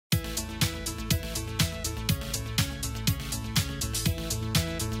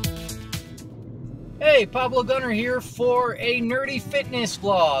Hey, Pablo Gunner here for a nerdy fitness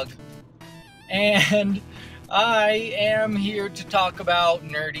vlog. And I am here to talk about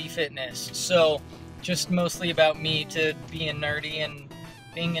nerdy fitness. So, just mostly about me to being nerdy and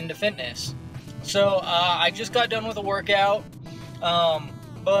being into fitness. So, I just got done with a workout.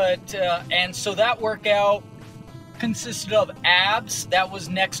 And so that workout consisted of abs. That was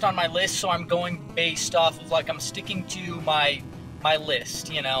next on my list. So I'm going based off of, like, I'm sticking to my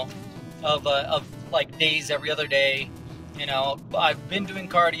list, you know, of like days every other day. You know, I've been doing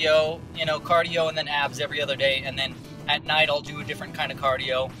cardio, and then abs every other day, and then at night I'll do a different kind of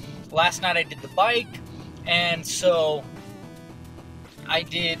cardio. Last night I did the bike, and so I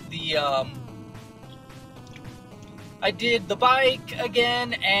did the bike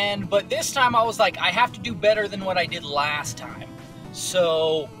again, but this time I was like, I have to do better than what I did last time.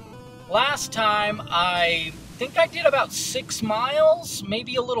 So last time I think I did about 6 miles,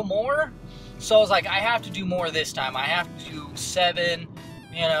 maybe a little more. So I was like, I have to do more this time. I have to do 7,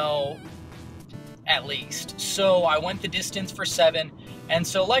 at least. So I went the distance for 7. And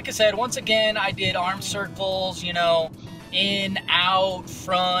so, like I said, once again, I did arm circles, in, out,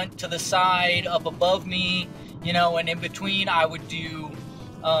 front, to the side, up above me, and in between I would do,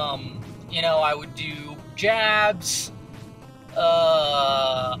 jabs,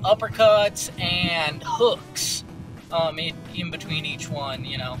 uppercuts, and hooks, in between each one,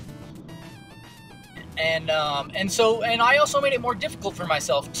 And I also made it more difficult for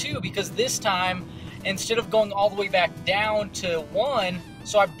myself too, because this time, instead of going all the way back down to 1,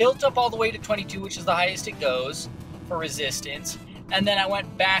 so I built up all the way to 22, which is the highest it goes for resistance. And then I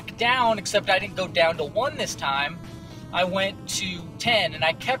went back down, except I didn't go down to 1 this time. I went to 10 and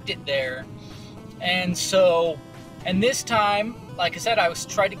I kept it there. And this time, like I said, I was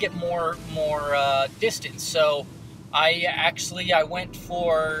trying to get more distance. So I went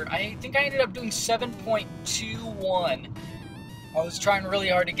for, I think I ended up doing 7.21. I was trying really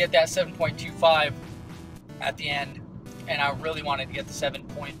hard to get that 7.25 at the end, and I really wanted to get the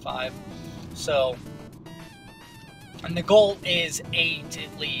 7.5. So, and the goal is 8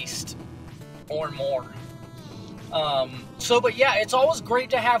 at least, or more. But yeah, it's always great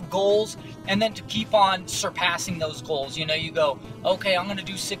to have goals and then to keep on surpassing those goals. You go, okay, I'm going to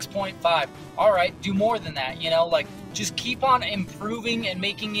do 6.5. All right, do more than that, like just keep on improving and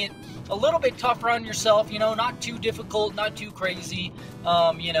making it a little bit tougher on yourself, not too difficult, not too crazy,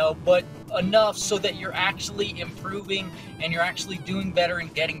 but enough so that you're actually improving and you're actually doing better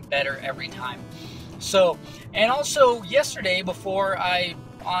and getting better every time. So, and also yesterday before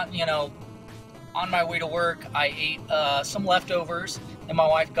on my way to work, I ate some leftovers that my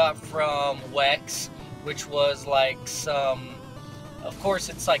wife got from Wex, which was like some, of course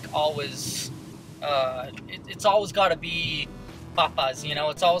it's like always, it's always got to be papas,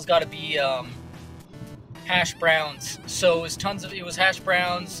 it's always got to be hash browns. So it was hash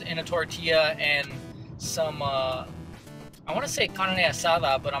browns in a tortilla and some, I want to say carne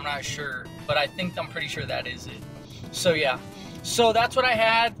asada, but I'm not sure, but I'm pretty sure that is it. So yeah. So that's what I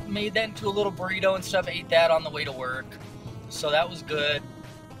had, made that into a little burrito and stuff, ate that on the way to work. So that was good.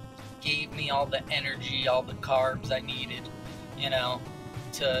 Gave me all the energy, all the carbs I needed,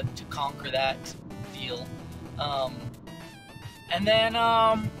 to conquer that deal.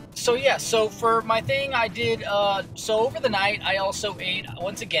 So yeah, so for my thing I did, so over the night I also ate,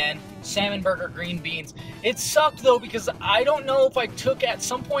 once again, salmon burger, green beans. It sucked though, because I don't know if at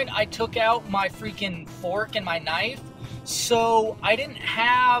some point I took out my freaking fork and my knife. So I didn't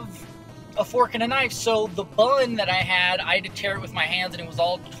have a fork and a knife, so the bun that I had to tear it with my hands, and it was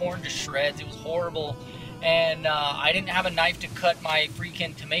all torn to shreds. It was horrible, and I didn't have a knife to cut my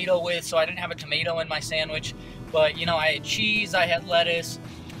freaking tomato with, so I didn't have a tomato in my sandwich. But I had cheese, I had lettuce,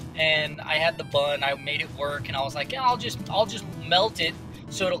 and I had the bun. I made it work, and I was like, yeah, I'll just melt it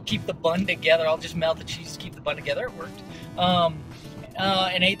so it'll keep the bun together. I'll just melt the cheese to keep the bun together. It worked.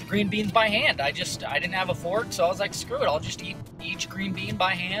 And ate the green beans by hand. I didn't have a fork, so I was like, screw it, I'll just eat each green bean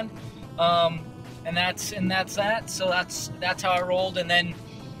by hand. And that's that. So that's how I rolled. And then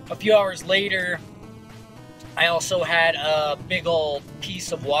a few hours later, I also had a big old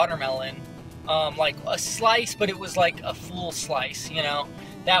piece of watermelon, like a slice, but it was like a full slice,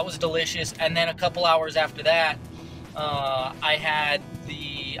 that was delicious. And then a couple hours after that, I had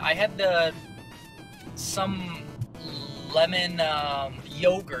some lemon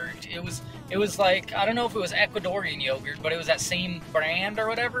yogurt. It was like, I don't know if it was Ecuadorian yogurt, but it was that same brand or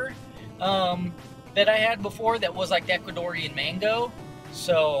whatever that I had before, that was like the Ecuadorian mango.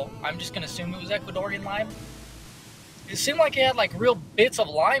 So I'm just gonna assume it was Ecuadorian lime. It seemed like it had like real bits of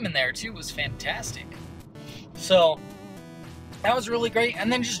lime in there too. It was fantastic. So that was really great.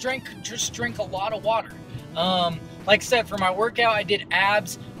 And then just drink a lot of water. Like I said, for my workout, I did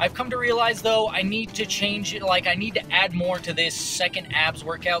abs. I've come to realize, though, I need to change it. Like, I need to add more to this second abs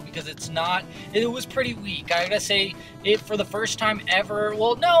workout because it was pretty weak. I gotta say, it for the first time ever,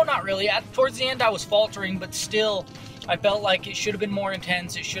 well, no, not really. Towards the end, I was faltering, but still, I felt like it should have been more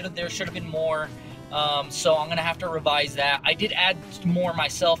intense. There should have been more. So I'm gonna have to revise that. I did add more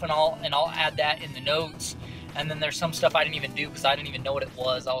myself, and I'll add that in the notes. And then there's some stuff I didn't even do because I didn't even know what it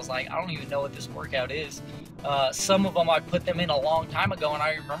was. I was like, I don't even know what this workout is. Some of them I put them in a long time ago, and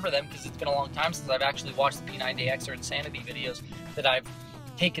I remember them because it's been a long time since I've actually watched the P90X or Insanity videos that I've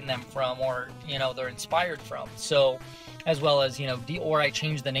taken them from, or they're inspired from. So, as well as or I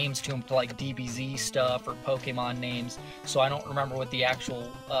changed the names to them to like DBZ stuff or Pokemon names, so I don't remember what the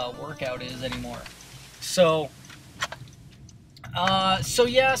actual workout is anymore. So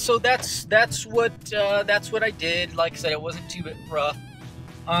yeah, so that's what I did. Like I said, it wasn't too rough.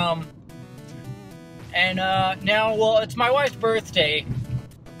 Now, well, it's my wife's birthday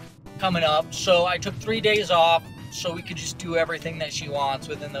coming up, so I took 3 days off so we could just do everything that she wants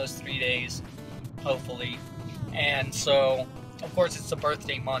within those 3 days, hopefully. And so, of course, it's a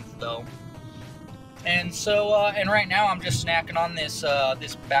birthday month, though. And so, and right now I'm just snacking on this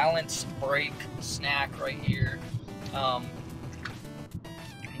this Balance Break snack right here.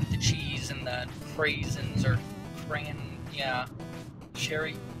 The cheese and the craisins, or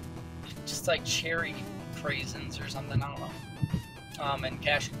cherry, just like cherry craisins or something, I don't know. And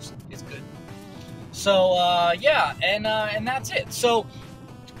cashews is good. So yeah, and that's it. So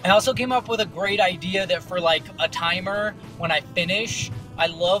I also came up with a great idea that for like a timer when I finish, I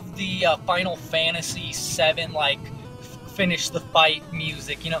love the Final Fantasy VII like finish the fight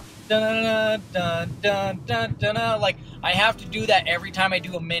music, dun dun dun dun dun dun. Like, I have to do that every time I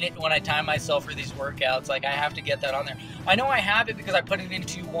do a minute when I time myself for these workouts. Like, I have to get that on there. I know I have it because I put it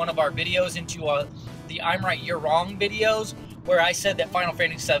into one of our videos, into the I'm Right, You're Wrong videos, where I said that Final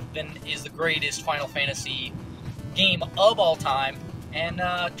Fantasy VII is the greatest Final Fantasy game of all time, and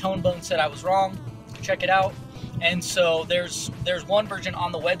Tonebone said I was wrong. Check it out. And so there's one version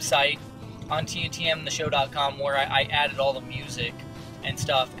on the website on TNTMTheShow.com where I added all the music and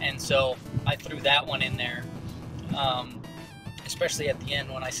stuff, and so I threw that one in there, especially at the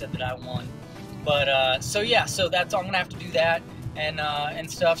end when I said that I won. But so yeah, so that's I'm gonna have to do that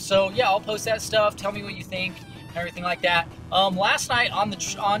and stuff. So yeah, I'll post that stuff. Tell me what you think and everything like that. Last night on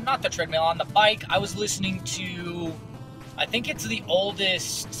not the treadmill, on the bike, I was listening to, I think it's the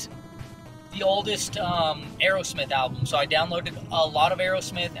oldest Aerosmith album. So I downloaded a lot of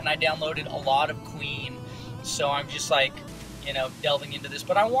Aerosmith and I downloaded a lot of Queen. So I'm just like, delving into this.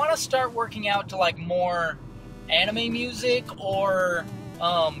 But I want to start working out to like more anime music, or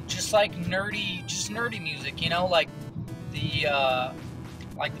just like nerdy music, like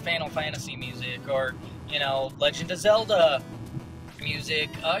the Final Fantasy music, or Legend of Zelda music,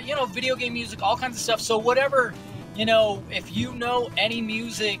 video game music, all kinds of stuff. So whatever, if you know any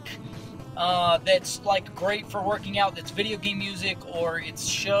music that's like great for working out, that's video game music, or it's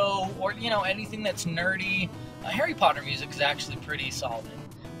show, or anything that's nerdy. Harry Potter music is actually pretty solid.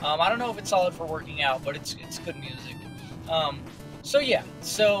 I don't know if it's solid for working out, but it's good music. So yeah,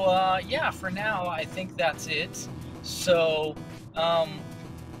 for now I think that's it. So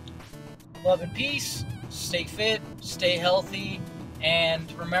love and peace, stay fit, stay healthy,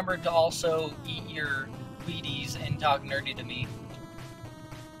 and remember to also eat your Wheaties and talk nerdy to me.